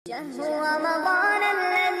شهر رمضان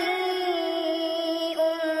الذي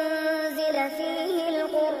أنزل فيه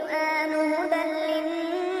القرآن هدى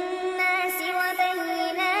للناس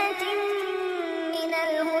وبينات من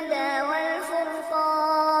الهدى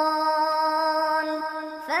والفرقان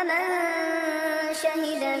فمن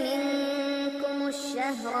شهد منكم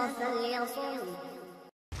الشهر فليصم।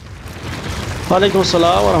 ওয়ালাইকুম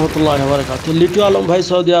আসসালাম রহমতুল্লাহি ওয়া বারাকাতুহু। লিটু আলম ভাই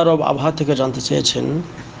সৌদি আরব আবহা থেকে জানতে চেয়েছেন,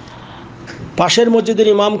 পাশের মসজিদের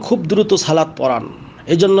ইমাম খুব দ্রুত সালাত পড়ান,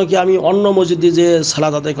 এই জন্য কি আমি অন্য মসজিদে যে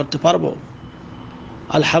সালাত আদায় করতে পারবো?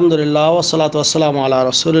 আলহামদুলিল্লাহ ওয়াসসালাতু ওয়াসসালামু আলা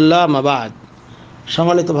রাসূলিল্লাহ মা বা'দ।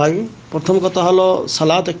 সম্মানিত ভাই, প্রথম কথা হলো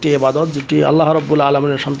সালাত একটি ইবাদত যেটি আল্লাহ রাব্বুল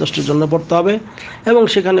আলামিনের সন্তুষ্টির জন্য পড়তে হবে এবং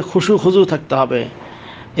সেখানে খুশু খুজু থাকতে হবে,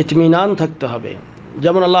 ইতমিনান থাকতে হবে।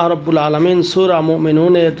 যেমন আল্লাহ রাব্বুল আলামিন সূরা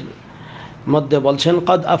মুমিনুনের মধ্যে বলছেন,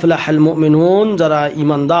 কদ আফলাহাল মুমিনুন, যারা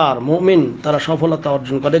ইমানদার মুমিন তারা সফলতা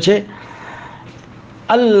অর্জন করেছে।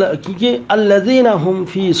 আল্লাযীনা হুম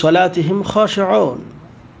ফি সলাতিহিম খাশিউন,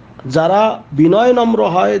 যারা বিনয় নম্র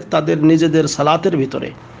হয় তাদের নিজেদের সালাতের ভিতরে,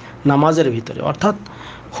 নামাজের ভিতরে, অর্থাৎ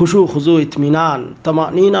খুশু খুজু ইতমিনান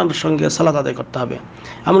তামানিনার সঙ্গে সালাত আদায় করতে হবে।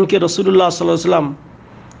 এমনকি রাসূলুল্লাহ সাল্লাল্লাহু আলাইহি ওয়াসাল্লাম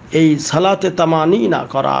এই সালাতে তামানিনা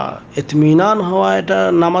করা, ইতমিনান হওয়া, এটা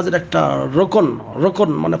নামাজের একটা রকন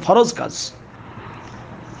মানে ফরজ কাজ।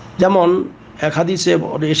 যেমন এক হাদিসে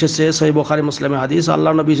এসেছে, সহিহ বুখারী মুসলিমের হাদিস,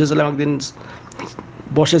 আল্লাহ নবী সাল্লাল্লাহু আলাইহি ওয়াসাল্লাম একদিন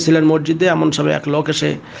বসেছিলেন মসজিদে, এমন সময় এক লোক এসে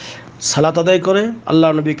সালাত আদায় করে আল্লাহ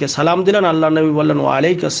নবীকে সালাম দিলেন। আল্লাহ নবী বললেন, ওয়া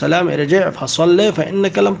আলাইকুস সালাম ইরজি ফাসাল্লি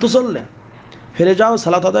ফাইন্নাকা লাম তুসাল্লি, ফিরে যাও,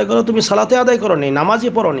 সালাত আদায় করো, তুমি সালাতে আদায় করোনি,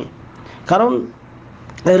 নামাজই পড়োনি। কারণ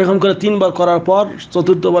এরকম করে তিনবার করার পর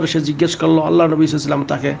চতুর্থবার সে জিজ্ঞেস করলো, আল্লাহ নবী সাল্লাল্লাহু আলাইহি ওয়াসাল্লাম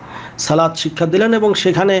তাকে সালাত শিক্ষা দিলেন এবং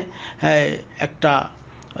সেখানে একটা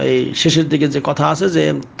এই শেষের দিকে যে কথা আছে যে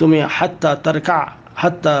তুমি হাত্তা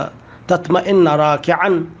তাতমাইন্না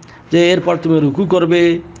রাকিআন, যে এরপর তুমি রুকু করবে।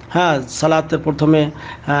 হ্যাঁ, সালাতে প্রথমে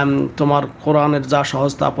তোমার কোরআনের যা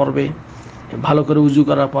সহজ তা পড়বে, ভালো করে উজু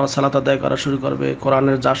করার পর সালাত আদায় করা শুরু করবে,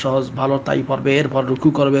 কোরআনের যা সহজ ভালো তাই পড়বে, এরপর রুকু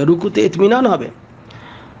করবে, রুকুতে ইতমিনান হবে।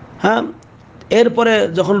 হ্যাঁ, এরপরে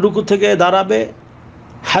যখন রুকু থেকে দাঁড়াবে,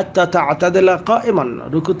 হাত্তা তা'তাদিলা কাইমান,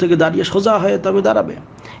 রুকু থেকে দাঁড়িয়ে সোজা হয়ে তবে দাঁড়াবে।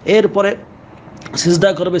 এরপরে সিজদা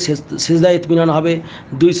করবে, সিজদা ইতমিনান হবে,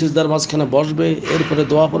 দুই সিজদার মাঝখানে বসবে, এরপরে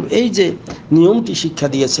দোয়া পড়বে। এই যে নিয়মটি শিক্ষা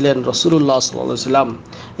দিয়েছিলেন রাসূলুল্লাহ সাল্লাল্লাহু আলাইহি ওয়াসাল্লাম,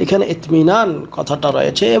 এখানে ইতমিনান কথাটা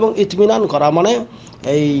রয়েছে। এবং ইতমিনান করা মানে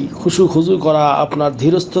এই খুশু খুজু করা, আপনার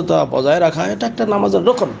ধীরস্থতা বজায় রাখা, এটা একটা নামাজের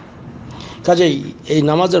রকন। কাজেই এই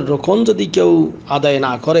নামাজের রকন যদি কেউ আদায়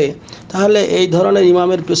না করে, তাহলে এই ধরনের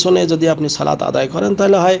ইমামের পেছনে যদি আপনি সালাত আদায় করেন,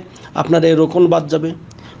 তাহলে হয় আপনার এই রকন বাদ যাবে,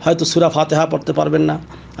 হয়তো সূরা ফাতিহা পড়তে পারবেন না।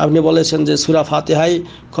 আপনি বলেছেন যে সূরা ফাতিহাই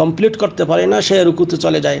কমপ্লিট করতে পারে না, সে রুকুতে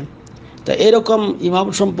চলে যায়। তা এরকম ইমাম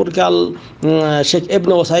সম্পর্কে শেখ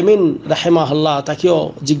ইবনে উসাইমিন রাহিমাহুল্লাহ তাকেও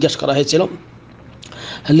জিজ্ঞাসা করা হয়েছিল।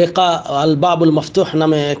 লেকা আল বাবুল মফতুহ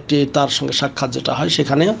নামে একটি তার সঙ্গে সাক্ষাৎ যেটা হয়,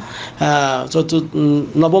 সেখানে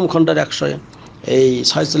 9ম খণ্ডের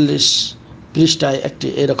 146 পৃষ্ঠায় একটি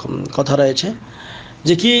এরকম কথা রয়েছে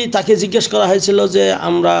যে কি তাকে জিজ্ঞেস করা হয়েছিল যে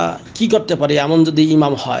আমরা কি করতে পারি এমন যদি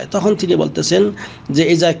ইমাম হয়। তখন তিনি বলতেছেন যে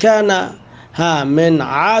ইজা কানা মিন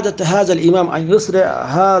আদাত হাযাল ইমাম আইয়ুসরা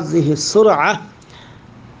হাযিহি সুরআ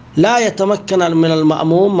লা ইয়াতামাক্কানা মিনাল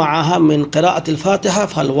মা'মুম মা'আহা মিন কিরাআতিল ফাতিহা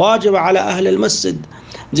ফাল ওয়াজিব আলা আহলিল মসজিদ,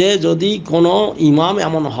 যে যদি কোনো ইমাম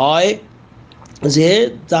এমন হয় যে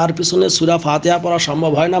তার পিছনে সূরা ফাতিহা পড়া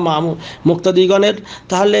সম্ভব হয় না মুক্তাদিগণের,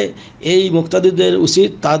 তাহলে এই মুক্তাদিদের উচিত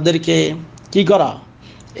তাদেরকে কি করা,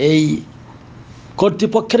 এই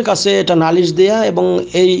কর্তৃপক্ষের কাছে এটা নালিশ দেয়া এবং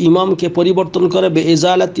এই ইমামকে পরিবর্তন করে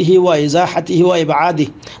বেইজালাতিহি ওয়া ইজাহাতিহি ওয়া ইবাদি,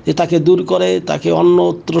 যে তাকে দূর করে, তাকে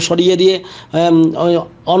অন্যত্র সরিয়ে দিয়ে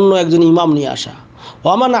অন্য একজন ইমাম নিয়ে আসা।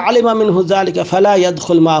 ওয়ামান আলিমা মিনহু যালিকা ফালা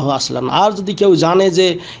ইয়াদখুল মাহু আসলান, আর যদি কেউ জানে যে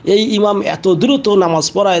এই ইমাম এত দ্রুত নামাজ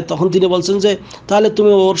পড়ায়, তখন তিনি বলছেন যে তাহলে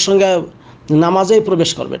তুমি ওর সঙ্গে নামাজেই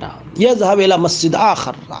প্রবেশ করবে না। ইয়াযহাব ইলা মসজিদ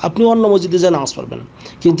আখার, আপনি অন্য মসজিদে যে নামাজ পড়বেন,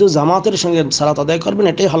 কিন্তু জামাতের সঙ্গে সালাত আদায় করবেন,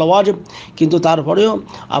 এটাই হলো ওয়াজিব। কিন্তু তারপরেও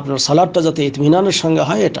আপনার সালাতটা যাতে ইতমিনানের সঙ্গে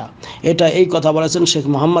হয়, এটা এই কথা বলেছেন শেখ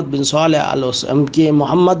মোহাম্মদ বিন সোয়ালে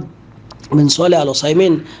আল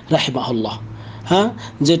উসাইমিন রাহিমাহুল্লাহ। হ্যাঁ,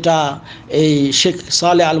 যেটা এই শেখ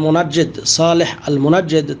সালেহ আল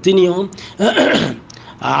মুনাজ্জেদ তিনিও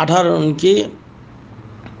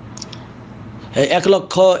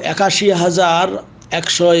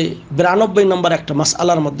 1,81,192 নম্বর একটা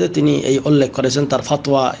মাসআলার মধ্যে তিনি এই উল্লেখ করেছেন তার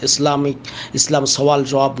ফতোয়া ইসলাম সওয়াল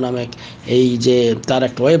জবাব নামে এই যে তার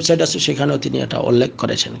একটা ওয়েবসাইট আছে, সেখানেও তিনি এটা উল্লেখ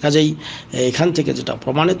করেছেন। কাজেই এখান থেকে যেটা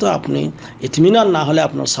প্রমাণিত, আপনি ইতমিনান না হলে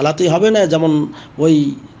আপনার সালাতেই হবে না। যেমন ওই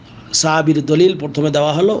সাহাবীর দলিল প্রথমে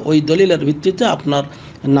দেওয়া হলো, ওই দলিলের ভিত্তিতে আপনার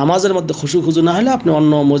নামাজের মধ্যে খুশু খুজু না হলে আপনি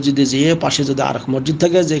অন্য মসজিদে যেয়ে পাশে যদি আর মসজিদ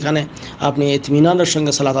থাকে যেখানে আপনি ইতমিনানের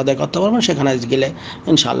সঙ্গে সালাত আদায় করতে পারবেন সেখানে গেলে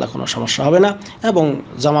ইনশাআল্লাহ কোনো সমস্যা হবে না এবং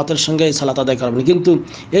জামাতের সঙ্গে এই সালাত আদায় করবেন। কিন্তু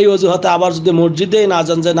এই অজুহাতে আবার যদি মসজিদেই না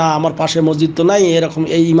যান যে না আমার পাশে মসজিদ তো নাই, এরকম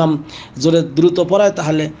এই ইমাম জোরে দ্রুত পড়ায়,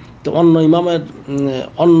 তাহলে তো অন্য ইমামের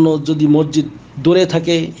অন্য যদি মসজিদ দূরে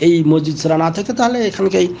থাকে, এই মসজিদ ছাড়া না থাকে, তাহলে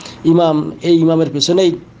এখানকার এই ইমামের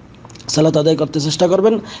পেছনেই সালাত আদায় করতে চেষ্টা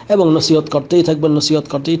করবেন এবং নসিহত করতেই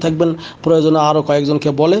থাকবেন। প্রয়োজনে আরও কয়েকজনকে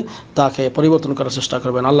বলে তাকে পরিবর্তন করার চেষ্টা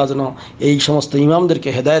করবেন। আল্লাহ যেন এই সমস্ত ইমামদেরকে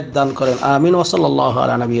হেদায়েত দান করেন। আমিন। ওয়া সাল্লাল্লাহু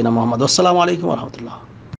আলা নবিয়িনা মুহাম্মদ। আসসালামু আলাইকুম ওয়া রাহমাতুল্লাহ।